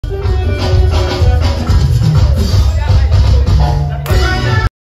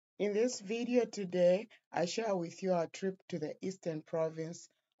In this video today, I share with you our trip to the eastern province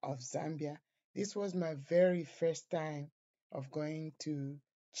of Zambia. This was my very first time of going to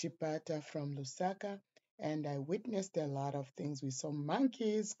Chipata from Lusaka, and I witnessed a lot of things. We saw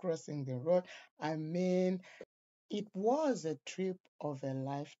monkeys crossing the road. I mean, it was a trip of a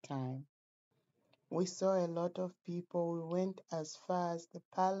lifetime. We saw a lot of people. We went as far as the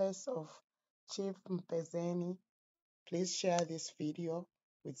palace of Chief Mpezeni. Please share this video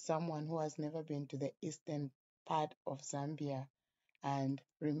with someone who has never been to the eastern part of Zambia. And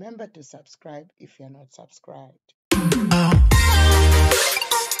remember to subscribe if you're not subscribed.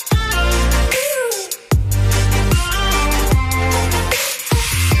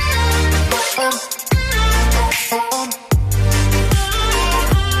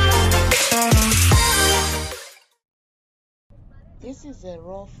 This is a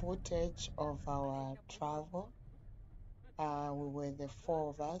raw footage of our travel. We were the four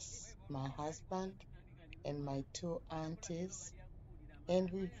of us, my husband and my two aunties,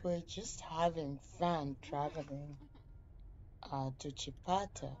 and we were just having fun traveling to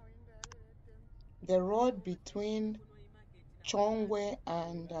Chipata. The road between Chongwe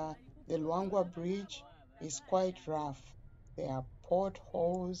and the Luangwa Bridge is quite rough. There are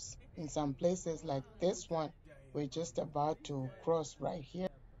potholes in some places like this one. We're just about to cross right here.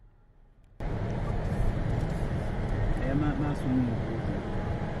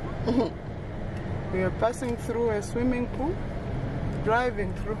 We are passing through a swimming pool,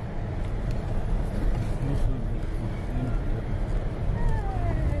 driving through.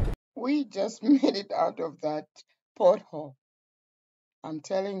 We just made it out of that pothole. I'm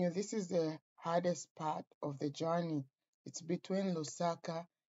telling you, this is the hardest part of the journey. It's between Lusaka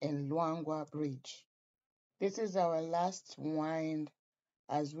and Luangwa Bridge. This is our last wind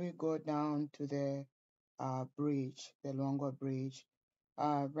as we go down to the bridge, the Luangwa Bridge.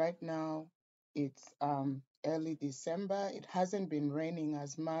 Right now, it's early December. It hasn't been raining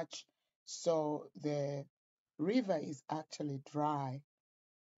as much, so the river is actually dry.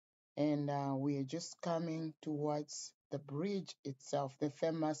 And we are just coming towards the bridge itself, the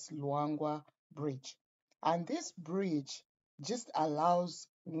famous Luangwa Bridge. And this bridge just allows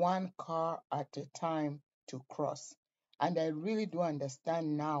one car at a time to cross. And I really do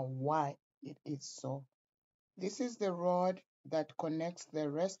understand now why it is so. This is the road that connects the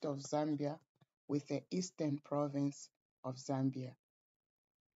rest of Zambia with the eastern province of Zambia.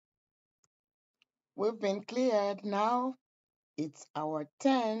 We've been cleared now. It's our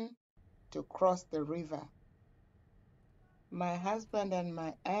turn to cross the river. My husband and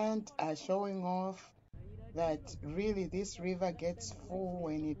my aunt are showing off that really this river gets full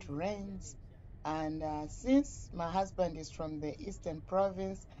when it rains. And since my husband is from the eastern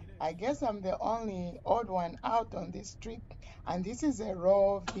province, I guess I'm the only odd one out on this trip. And this is a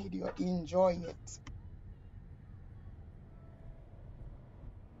raw video. Enjoy it.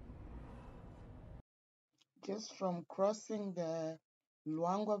 Just from crossing the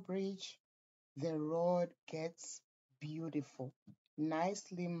Luangwa Bridge, the road gets beautiful,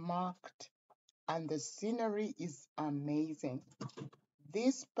 nicely marked, and the scenery is amazing.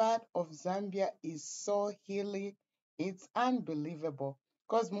 This part of Zambia is so hilly, it's unbelievable.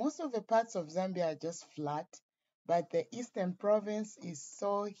 Because most of the parts of Zambia are just flat, but the eastern province is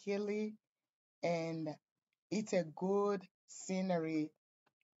so hilly, and it's a good scenery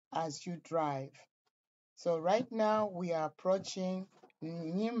as you drive. So right now we are approaching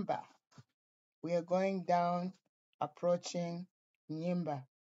Nyimba. We are going down, approaching Nyimba.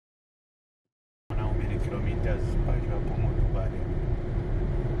 How many kilometers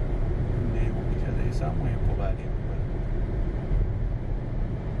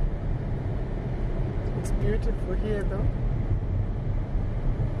It's beautiful here though.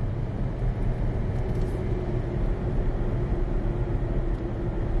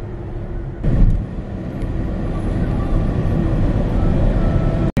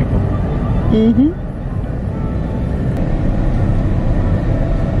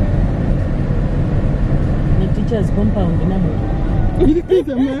 The teacher's compound if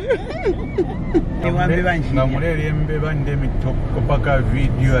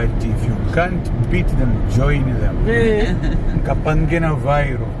you can't beat them, join them.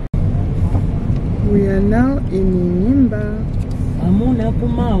 We are now in Nyimba. Amuna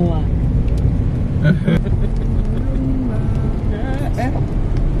Pumawa.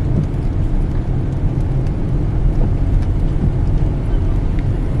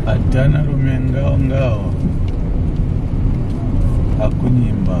 Atana rumenga ngao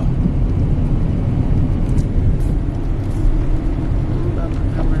akunyimba.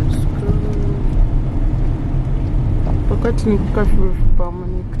 Wakati nikuka vifo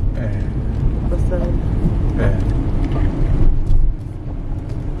pamonika.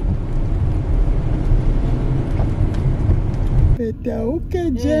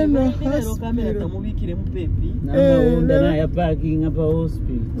 Petauke General Hospital.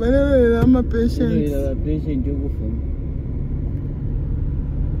 I'm a patient.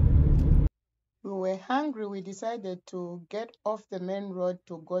 We were hungry. We decided to get off the main road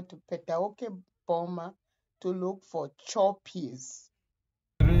to go to Petauke Boma to look for choppies.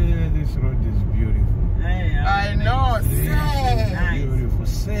 Really, this road is beautiful. I know, say. Beautiful,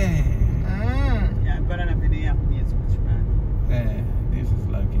 say. This is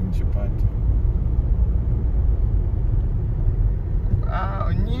like in Chipata. Wow,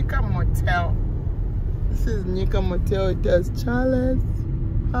 Nika Motel. This is Nika Motel. It has chalets,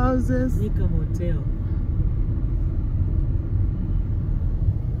 houses. Nika Motel.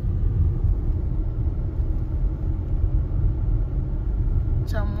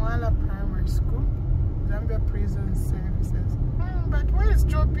 Chamwala Primary School, Zambia Prison Services. But where is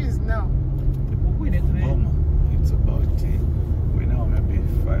Choppies now? Boma. It's about, we're now maybe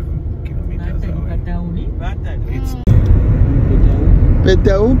 5 kilometers away. It's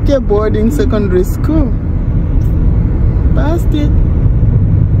Petauke Boarding Secondary School. Past it.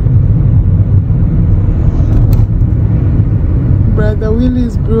 Brother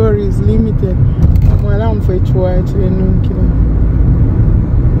Willie's Breweries Limited. Mwalam fechwa actually nunkila.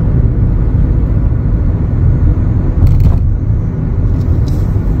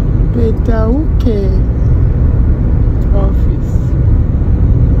 Petauke office.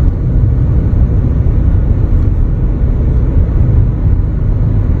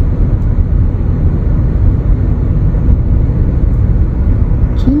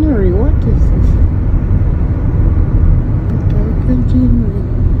 Ginnery, what is this? Petauke Ginnery.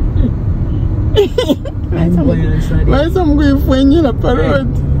 Why some going for any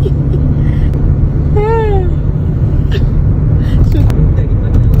parrot?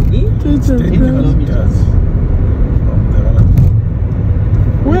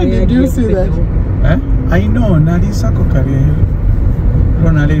 Where did you see that? I know, Nalisa Kokari.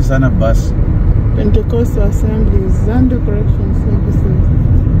 Ronald is on a bus. Pentecostal Assemblies, Zambia Correction Services.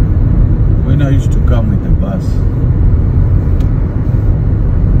 When I used to come with the bus.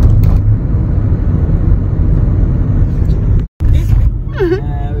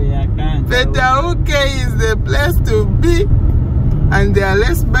 Petauke is the place to be, and there are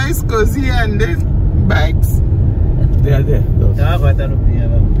less bicycles here and then bikes. They are there.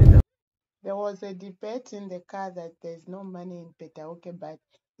 There was a debate in the car that there's no money in Petauke but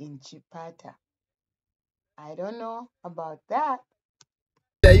in Chipata. I don't know about that.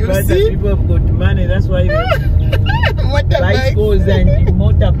 You see? People have got money, that's why they Motorbikes. and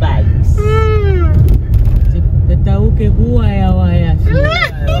motorbikes. Petauke huaya waya.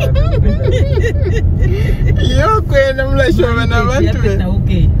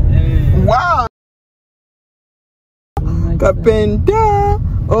 Wow. Kapenta.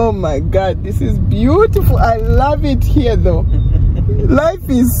 Oh my God, this is beautiful. I love it here though. Life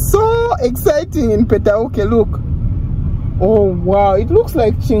is so exciting in Petauke. Look. Oh wow, it looks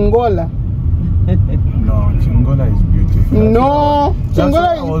like Chingola. No, Chingola is beautiful. No,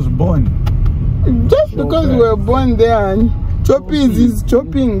 Chingola I was born. Just because we were born there and Choppies is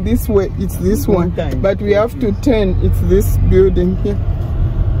chopping this way, it's this one. But we have to turn, it's this building here.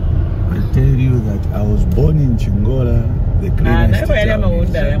 I tell you that I was born in Chingola, the greenest town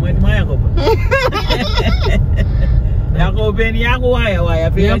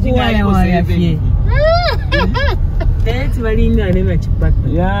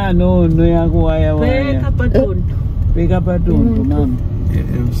Yeah, no,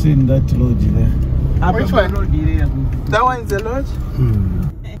 You've seen that lodge there. Which one? That one is the lodge?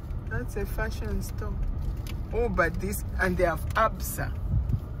 That's a fashion store. Oh, but this, and they have Absa.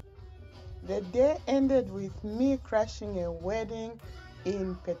 The day ended with me crashing a wedding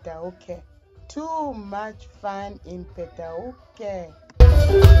in Petauke. Too much fun in Petauke.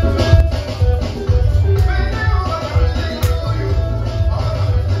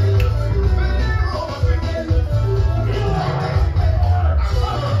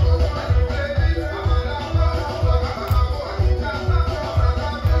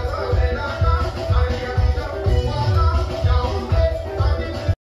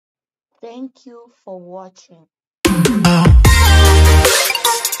 Thank you for watching.